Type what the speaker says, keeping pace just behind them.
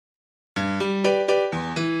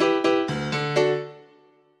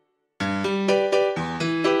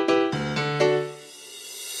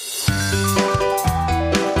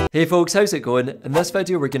Hey folks, how's it going? In this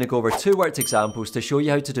video we're going to go over two worked examples to show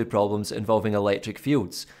you how to do problems involving electric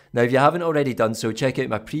fields. Now if you haven't already done so, check out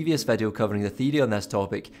my previous video covering the theory on this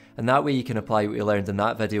topic, and that way you can apply what you learned in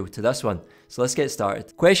that video to this one. So let's get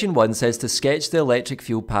started. Question 1 says to sketch the electric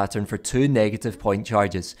field pattern for two negative point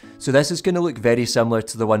charges. So this is going to look very similar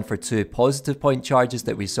to the one for two positive point charges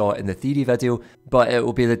that we saw in the theory video, but it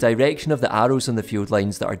will be the direction of the arrows on the field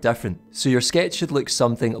lines that are different. So your sketch should look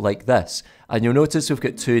something like this. And you'll notice we've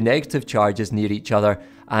got two negative charges near each other,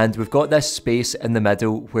 and we've got this space in the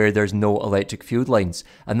middle where there's no electric field lines.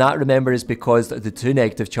 And that, remember, is because the two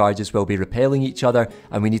negative charges will be repelling each other,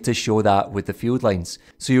 and we need to show that with the field lines.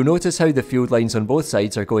 So you'll notice how the field lines on both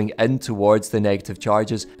sides are going in towards the negative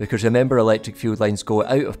charges, because remember, electric field lines go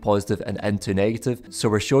out of positive and into negative. So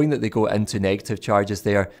we're showing that they go into negative charges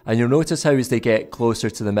there. And you'll notice how as they get closer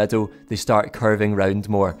to the middle, they start curving round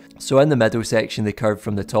more. So in the middle section, they curve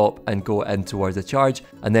from the top and go in towards the charge,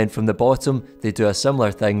 and then from the bottom they do a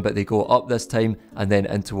similar thing, but they go up this time and then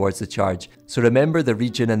in towards the charge. So remember, the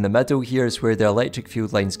region in the middle here is where the electric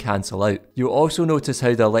field lines cancel out. You'll also notice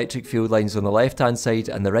how the electric field lines on the left hand side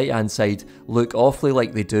and the right hand side look awfully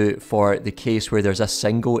like they do for the case where there's a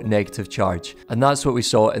single negative charge, and that's what we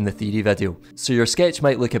saw in the theory video. So your sketch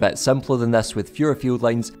might look a bit simpler than this with fewer field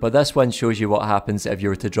lines, but this one shows you what happens if you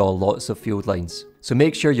were to draw lots of field lines. So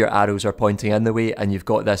make sure your arrows are pointing in the way and you've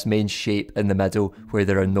got this main shape in the middle where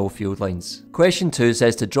there are no field lines. Question 2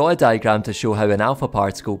 says to draw a diagram to show how an alpha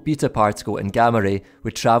particle, beta particle and gamma ray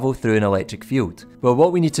would travel through an electric field. Well,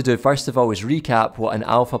 what we need to do first of all is recap what an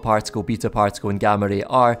alpha particle, beta particle and gamma ray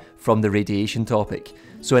are from the radiation topic.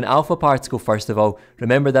 So an alpha particle, first of all,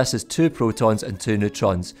 remember this is two protons and two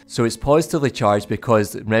neutrons. So it's positively charged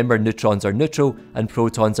because, remember, neutrons are neutral and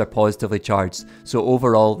protons are positively charged. So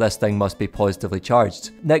overall, this thing must be positively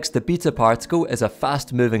charged. Next, the beta particle is a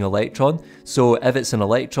fast moving electron. So if it's an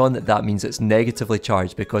electron, that means it's negatively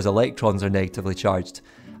charged because electrons are negatively charged.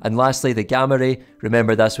 And lastly, the gamma ray,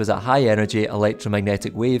 remember this was a high energy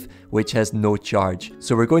electromagnetic wave which has no charge.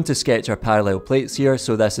 So we're going to sketch our parallel plates here.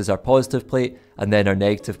 So this is our positive plate and then our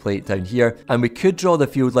negative plate down here. And we could draw the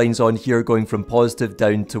field lines on here going from positive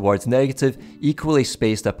down towards negative, equally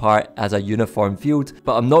spaced apart as a uniform field.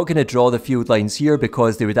 But I'm not going to draw the field lines here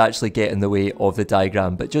because they would actually get in the way of the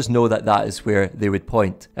diagram, but just know that that is where they would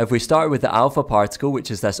point. If we start with the alpha particle, which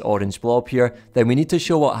is this orange blob here, then we need to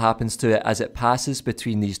show what happens to it as it passes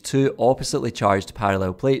between these two oppositely charged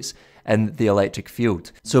parallel plates in the electric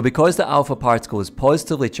field. So because the alpha particle is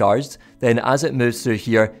positively charged, then as it moves through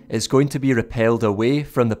here, it's going to be repelled away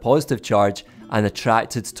from the positive charge and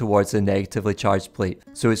attracted towards the negatively charged plate.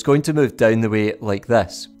 So it's going to move down the way like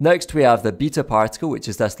this. Next we have the beta particle, which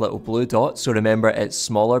is this little blue dot. So remember, it's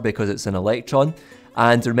smaller because it's an electron.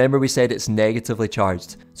 And remember, we said it's negatively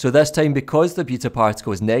charged. So this time, because the beta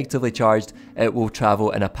particle is negatively charged, it will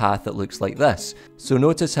travel in a path that looks like this. So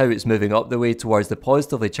notice how it's moving up the way towards the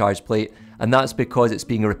positively charged plate, and that's because it's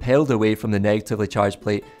being repelled away from the negatively charged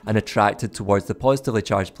plate and attracted towards the positively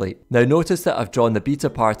charged plate. Now notice that I've drawn the beta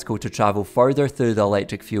particle to travel further through the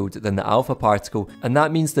electric field than the alpha particle, and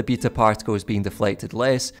that means the beta particle is being deflected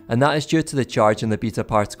less, and that is due to the charge in the beta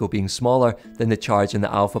particle being smaller than the charge in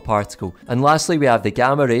the alpha particle. And lastly, we have the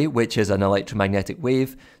gamma ray, which is an electromagnetic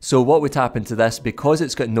wave. So what would happen to this, because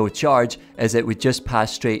it's got no charge, is it would just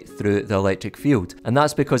pass straight through the electric field. And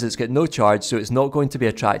that's because it's got no charge, so it's not going to be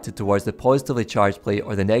attracted towards the positively charged plate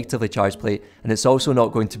or the negatively charged plate, and it's also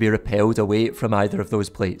not going to be repelled away from either of those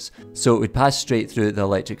plates. So it would pass straight through the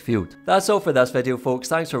electric field. That's all for this video, folks.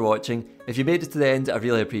 Thanks for watching. If you made it to the end, I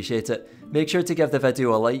really appreciate it. Make sure to give the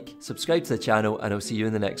video a like, subscribe to the channel, and I'll see you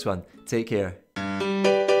in the next one. Take care.